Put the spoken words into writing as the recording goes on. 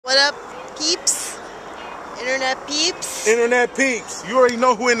What up, peeps? Internet peeps? Internet peeps. You already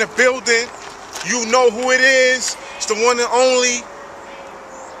know who in the building. You know who it is. It's the one and only.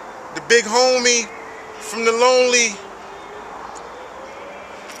 The big homie from the lonely.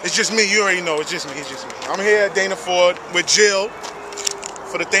 It's just me. You already know. It's just me. It's just me. I'm here at Dana Ford with Jill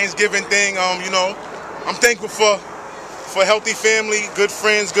for the Thanksgiving thing. You know, I'm thankful for a healthy family, good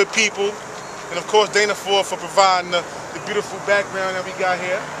friends, good people, and of course Dana Ford for providing the beautiful background that we got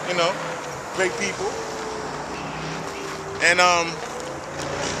here. You know, great people, and I'm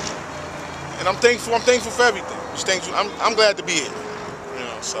thankful. I'm thankful for everything. Just thankful. I'm glad to be here. You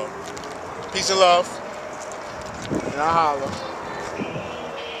know, so peace and love, and I holla.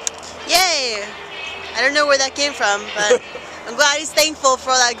 Yay! I don't know where that came from, but I'm glad he's thankful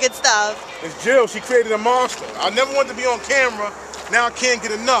for all that good stuff. It's Jill. She created a monster. I never wanted to be on camera. Now I can't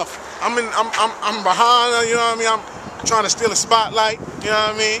get enough. I'm behind her. You know what I mean? I'm trying to steal a spotlight. You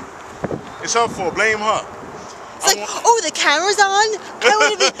know what I mean? It's her fault. Blame her. It's like, oh, the camera's on. I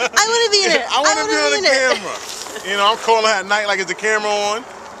want to be in it. I want to be on the camera. You know, I'm calling her at night like, is the camera on?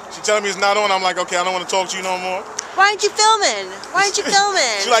 She telling me it's not on. I'm like, okay, I don't want to talk to you no more. Why aren't you filming? Why aren't you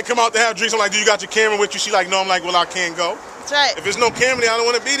filming? She like, come out to have drinks. I'm like, do you got your camera with you? She like, no. I'm like, well, I can't go. That's right. If there's no camera there, I don't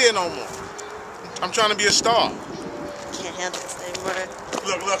want to be there no more. I'm trying to be a star. Can't handle this anymore.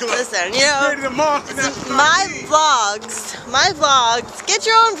 Look. Listen, you know, my vlogs. Get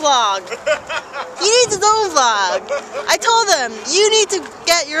your own vlog. He needs his own vlog. I told him, you need to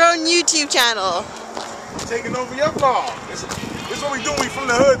get your own YouTube channel. I'm taking over your vlog. This is what we do. We from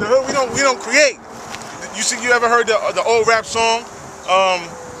the hood. The hood we don't create. You ever heard the old rap song?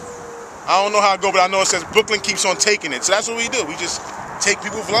 I don't know how it go, but I know it says Brooklyn keeps on taking it. So that's what we do. We just take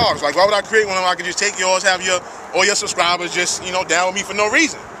people's vlogs. Like, why would I create one if I could just take yours, have all your subscribers just, you know, down with me for no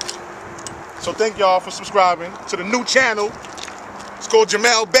reason? So thank y'all for subscribing to the new channel. It's called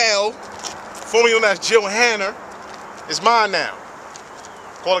Jamal Bell, formerly known as Jill Hanner. It's mine now.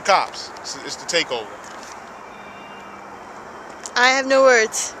 Call the cops. It's the takeover. I have no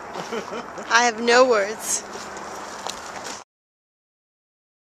words. I have no words.